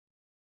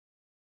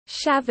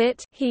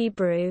Shavit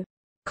Hebrew,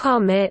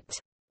 comet.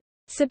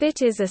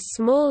 Shavit is a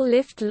small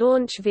lift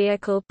launch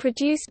vehicle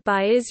produced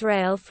by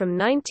Israel from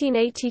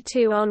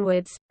 1982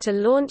 onwards, to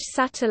launch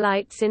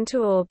satellites into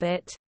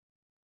orbit.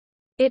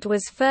 It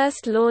was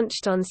first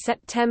launched on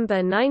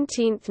September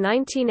 19,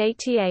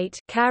 1988,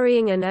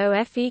 carrying an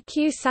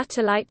OFEQ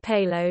satellite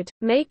payload,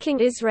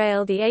 making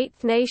Israel the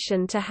eighth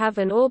nation to have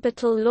an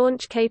orbital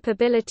launch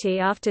capability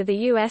after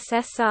the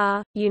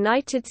USSR,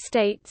 United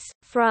States,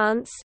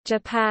 France,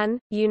 Japan,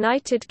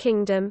 United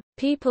Kingdom,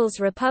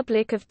 People's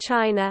Republic of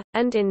China,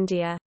 and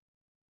India.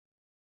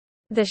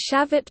 The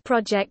Shavit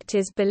project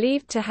is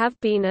believed to have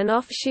been an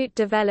offshoot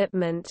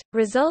development,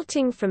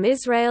 resulting from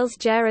Israel's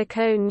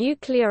Jericho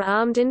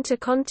nuclear-armed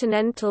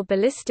intercontinental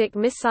ballistic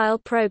missile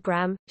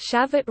program.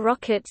 Shavit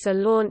rockets are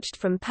launched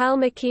from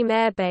Palmakim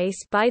Air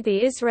Base by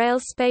the Israel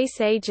Space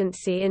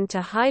Agency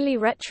into highly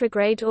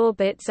retrograde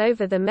orbits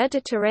over the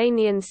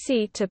Mediterranean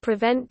Sea to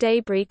prevent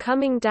debris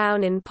coming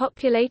down in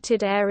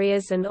populated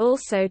areas and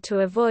also to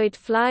avoid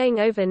flying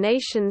over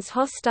nations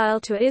hostile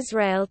to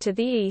Israel to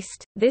the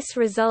east. This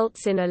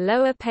results in a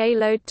lower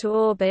payload to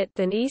orbit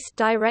than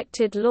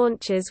east-directed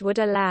launches would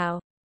allow.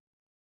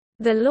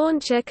 The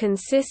launcher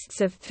consists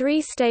of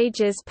 3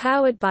 stages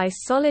powered by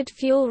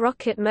solid-fuel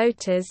rocket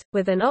motors,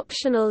 with an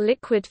optional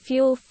liquid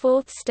fuel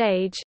 4th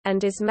stage,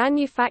 and is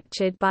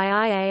manufactured by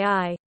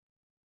IAI.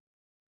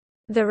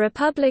 The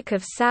Republic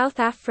of South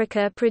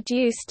Africa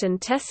produced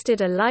and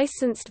tested a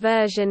licensed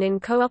version in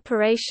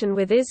cooperation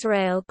with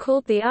Israel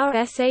called the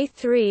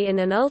RSA-3 in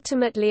an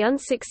ultimately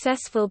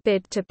unsuccessful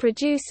bid to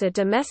produce a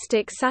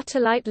domestic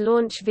satellite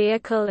launch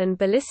vehicle and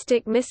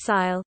ballistic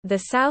missile. The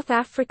South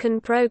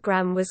African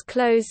program was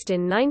closed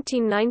in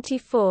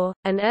 1994.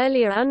 An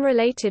earlier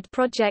unrelated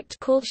project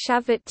called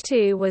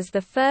Shavit-2 was the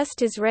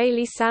first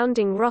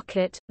Israeli-sounding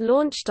rocket,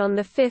 launched on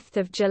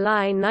 5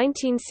 July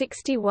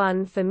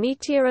 1961 for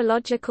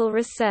meteorological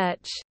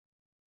research.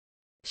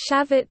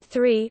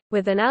 Shavit-3,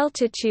 with an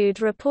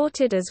altitude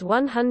reported as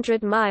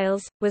 100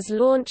 miles, was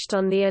launched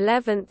on the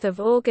 11th of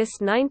August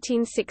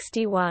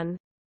 1961.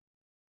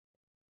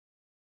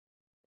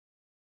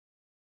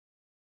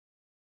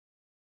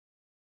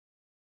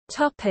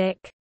 Topic: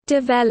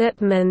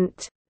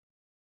 Development.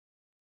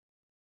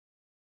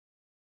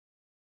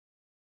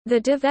 The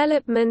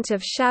development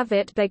of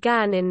Shavit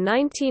began in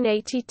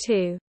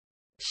 1982.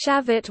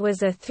 Shavit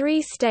was a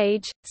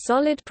 3-stage,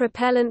 solid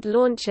propellant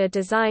launcher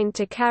designed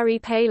to carry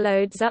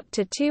payloads up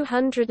to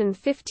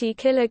 250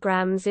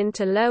 kg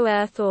into low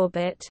Earth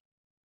orbit.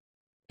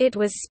 It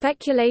was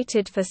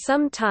speculated for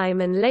some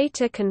time and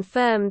later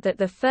confirmed that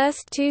the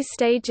first 2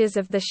 stages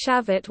of the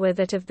Shavit were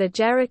that of the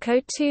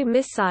Jericho-2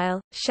 missile.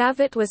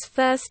 Shavit was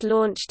first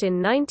launched in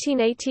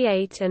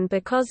 1988 and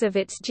because of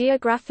its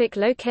geographic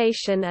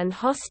location and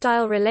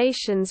hostile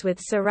relations with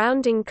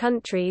surrounding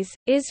countries,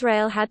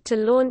 Israel had to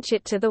launch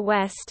it to the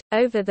west,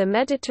 over the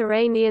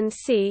Mediterranean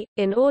Sea,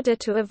 in order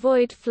to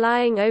avoid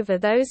flying over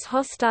those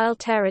hostile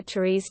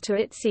territories to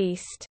its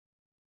east.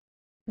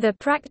 The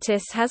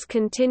practice has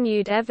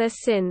continued ever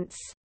since.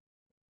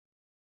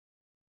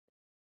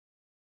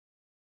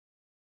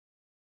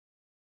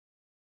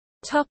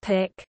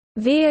 Topic: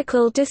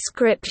 Vehicle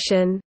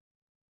description.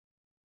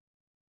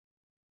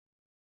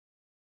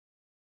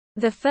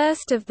 The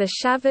first of the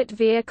Shavit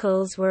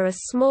vehicles were a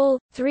small,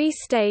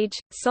 3-stage,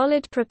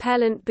 solid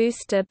propellant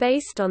booster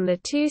based on the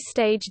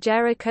 2-stage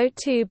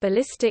Jericho-2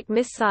 ballistic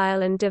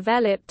missile and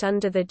developed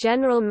under the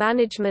general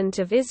management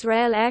of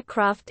Israel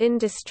Aircraft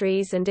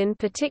Industries and in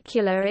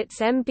particular its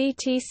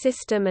MBT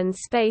system and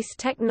space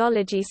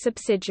technology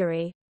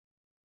subsidiary.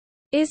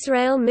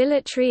 Israel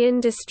Military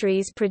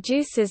Industries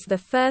produces the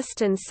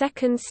first and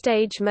second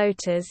stage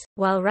motors,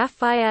 while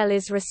Rafael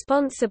is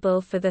responsible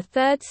for the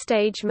third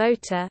stage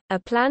motor. A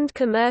planned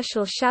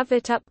commercial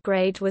Shavit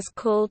upgrade was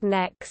called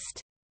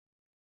Next.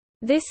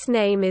 This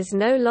name is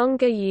no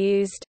longer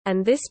used,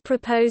 and this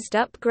proposed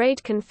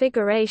upgrade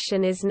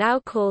configuration is now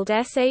called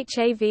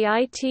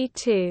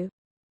Shavit-2.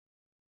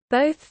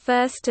 Both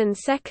first and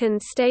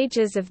second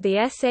stages of the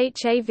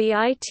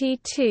Shavit-2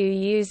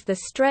 use the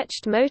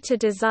stretched motor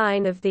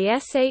design of the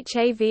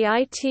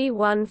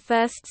Shavit-1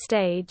 first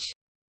stage.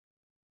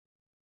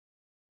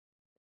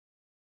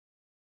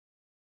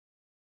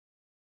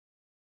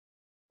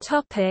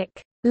 Topic: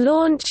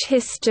 Launch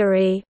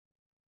history.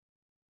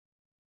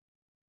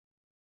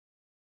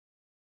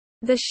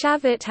 The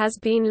Shavit has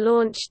been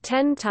launched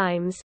 10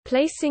 times,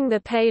 placing the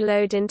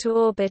payload into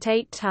orbit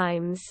 8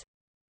 times.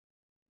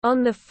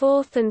 On the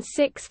 4th and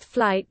 6th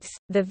flights,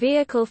 the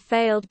vehicle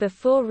failed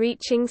before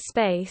reaching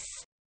space.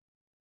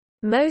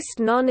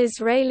 Most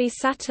non-Israeli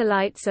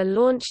satellites are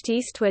launched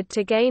eastward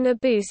to gain a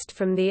boost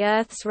from the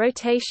Earth's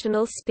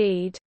rotational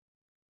speed.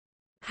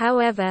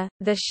 However,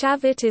 the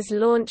Shavit is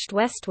launched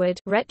westward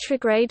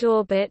retrograde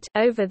orbit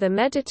over the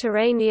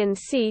Mediterranean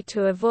Sea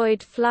to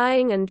avoid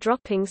flying and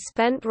dropping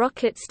spent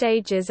rocket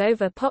stages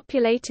over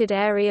populated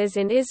areas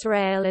in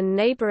Israel and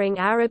neighboring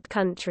Arab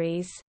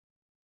countries.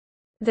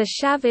 The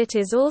Shavit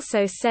is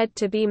also said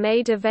to be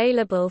made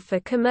available for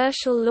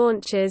commercial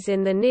launches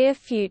in the near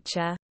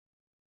future.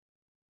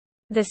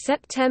 The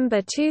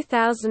September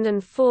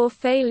 2004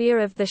 failure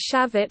of the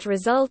Shavit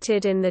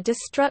resulted in the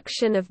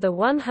destruction of the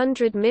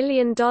 $100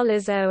 million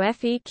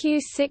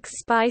OFEQ-6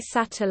 spy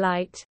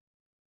satellite.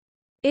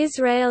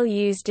 Israel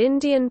used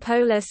Indian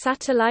Polar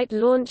Satellite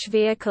Launch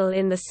Vehicle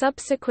in the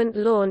subsequent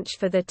launch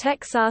for the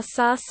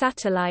Texar-SAR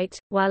satellite,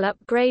 while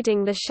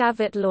upgrading the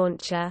Shavit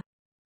launcher.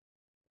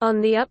 On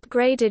the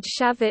upgraded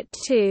Shavit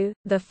 2,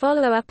 the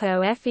follow-up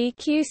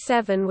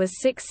OFEQ-7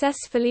 was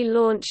successfully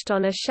launched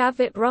on a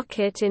Shavit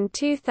rocket in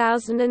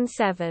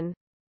 2007.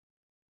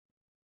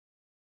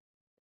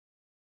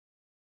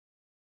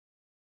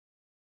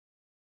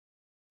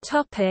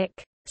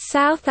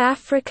 South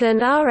African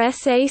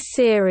RSA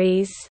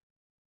series.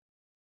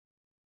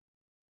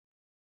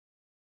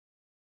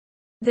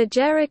 The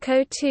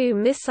Jericho-2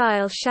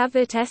 missile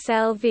Shavit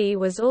SLV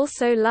was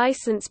also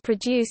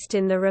license-produced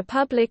in the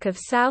Republic of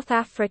South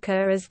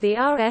Africa as the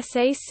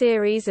RSA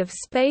series of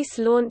space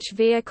launch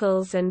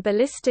vehicles and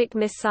ballistic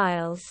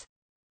missiles.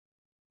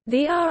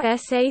 The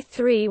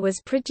RSA-3 was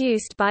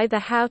produced by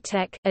the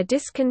Houtek, a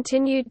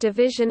discontinued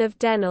division of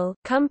Denel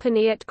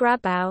company at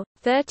Grabouw,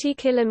 30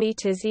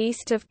 km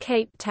east of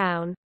Cape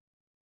Town.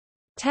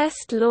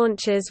 Test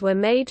launches were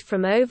made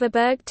from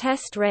Overberg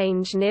Test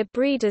Range near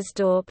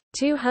Bredasdorp,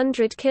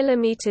 200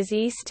 km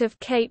east of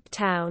Cape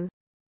Town.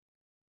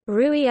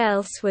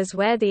 Rooiels was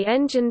where the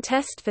engine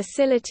test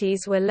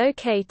facilities were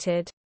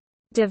located.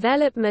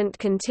 Development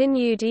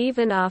continued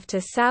even after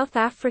South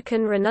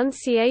African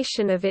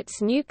renunciation of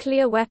its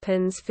nuclear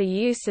weapons for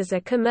use as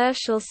a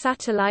commercial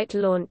satellite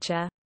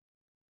launcher.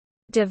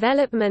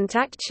 Development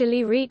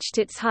actually reached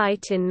its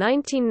height in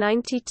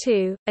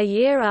 1992, a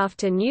year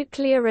after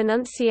nuclear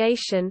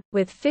renunciation,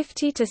 with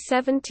 50 to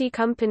 70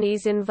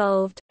 companies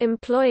involved,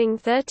 employing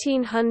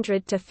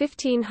 1,300 to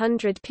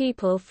 1,500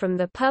 people from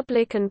the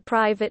public and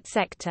private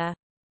sector.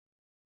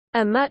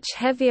 A much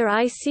heavier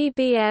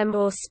ICBM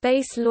or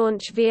Space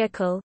Launch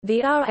Vehicle, the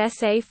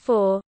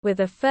RSA-4, with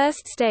a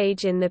first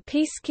stage in the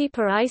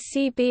Peacekeeper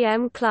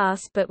ICBM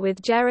class but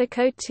with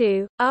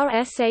Jericho-2,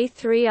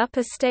 RSA-3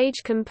 upper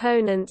stage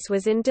components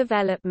was in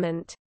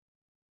development.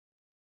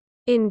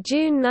 In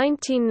June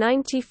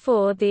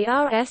 1994 the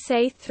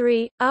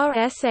RSA-3,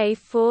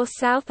 RSA-4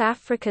 South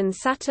African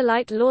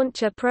satellite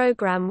launcher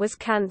program was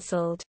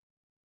cancelled.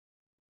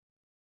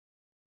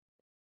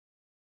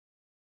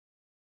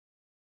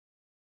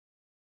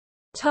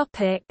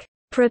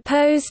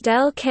 Proposed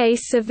LK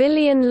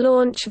civilian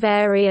launch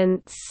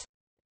variants.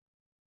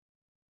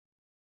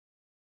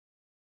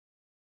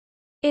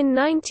 In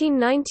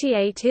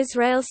 1998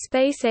 Israel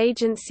Space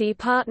Agency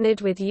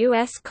partnered with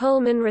U.S.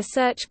 Coleman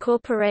Research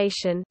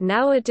Corporation,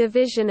 now a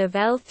division of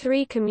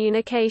L3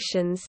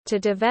 Communications, to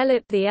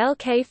develop the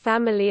LK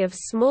family of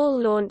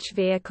small launch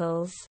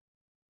vehicles.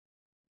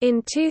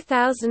 In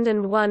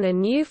 2001 a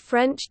new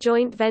French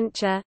joint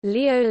venture,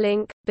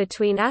 LeoLink,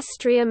 between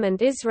Astrium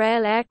and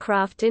Israel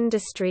Aircraft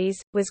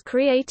Industries, was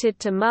created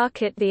to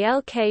market the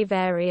LK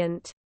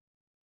variant.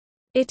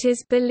 It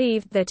is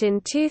believed that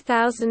in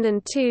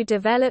 2002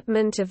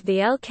 development of the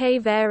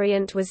LK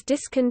variant was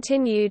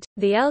discontinued.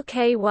 The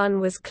LK1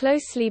 was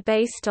closely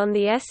based on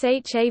the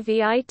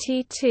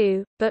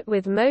Shavit-2, but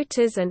with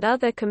motors and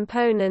other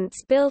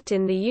components built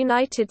in the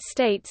United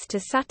States to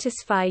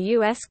satisfy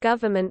U.S.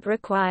 government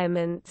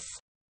requirements.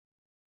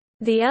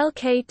 The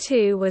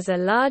LK2 was a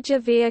larger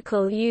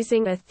vehicle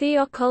using a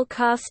Thiokol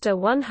Caster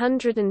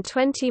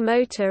 120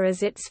 motor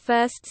as its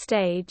first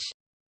stage.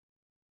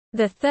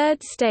 The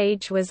third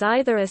stage was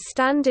either a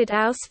standard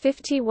AUS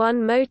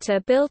 51 motor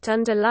built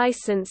under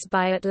license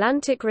by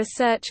Atlantic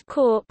Research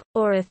Corp.,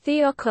 or a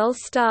Thiokol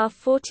Star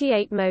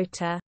 48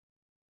 motor.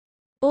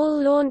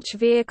 All launch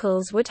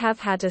vehicles would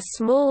have had a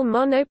small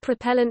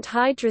monopropellant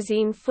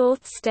hydrazine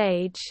fourth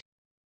stage.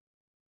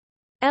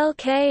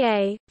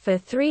 LKA, for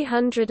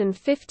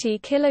 350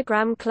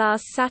 kg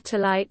class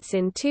satellites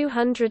in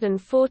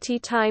 240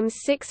 ×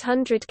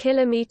 600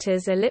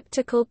 km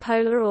elliptical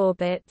polar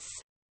orbits.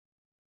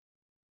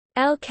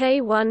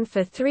 LK1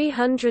 for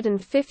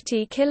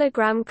 350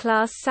 kg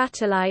class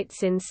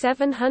satellites in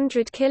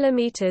 700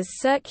 km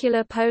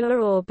circular polar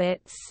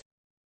orbits.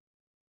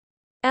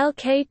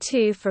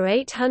 LK2 for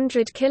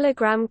 800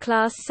 kg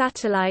class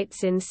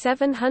satellites in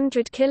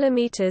 700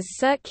 km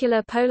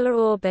circular polar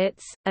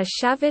orbits. A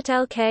Shavit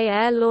LK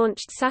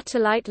air-launched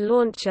satellite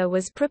launcher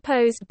was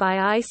proposed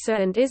by ISA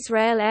and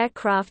Israel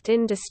Aircraft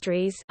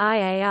Industries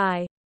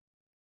 (IAI).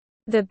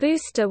 The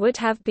booster would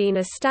have been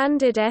a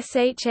standard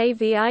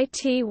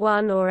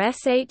Shavit-1 or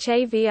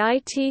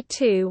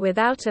Shavit-2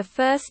 without a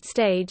first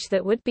stage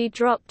that would be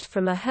dropped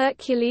from a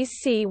Hercules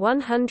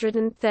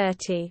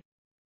C-130.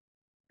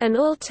 An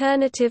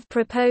alternative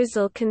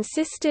proposal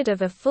consisted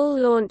of a full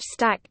launch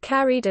stack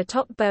carried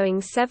atop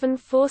Boeing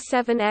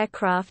 747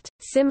 aircraft,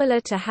 similar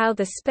to how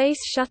the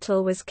Space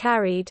Shuttle was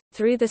carried,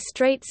 through the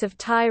Straits of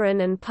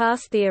Tiran and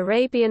past the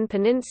Arabian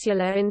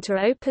Peninsula into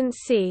open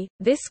sea.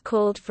 This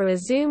called for a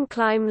zoom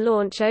climb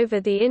launch over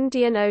the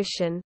Indian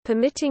Ocean,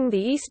 permitting the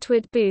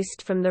eastward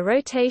boost from the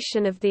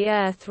rotation of the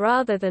Earth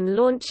rather than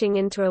launching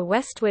into a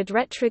westward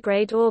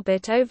retrograde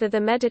orbit over the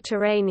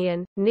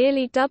Mediterranean,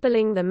 nearly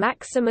doubling the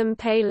maximum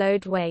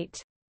payload weight.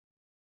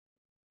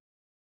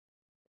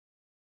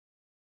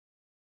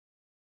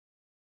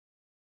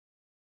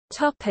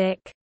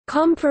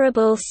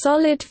 Comparable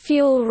solid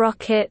fuel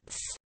rockets.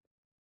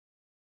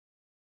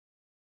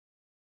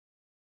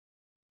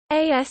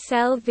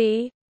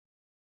 ASLV,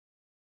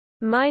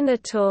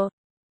 Minotaur,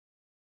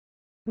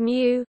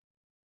 Mu,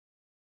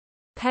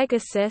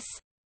 Pegasus,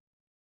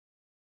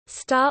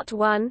 Start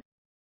 1,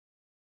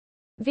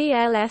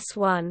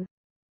 VLS-1.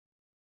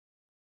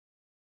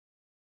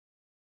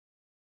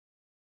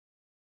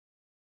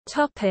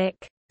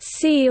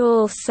 See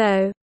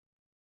also: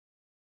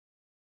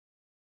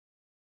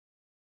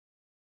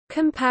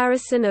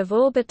 Comparison of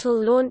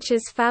orbital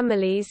launchers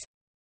families,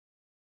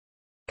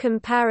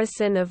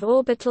 Comparison of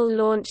orbital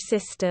launch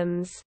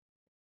systems.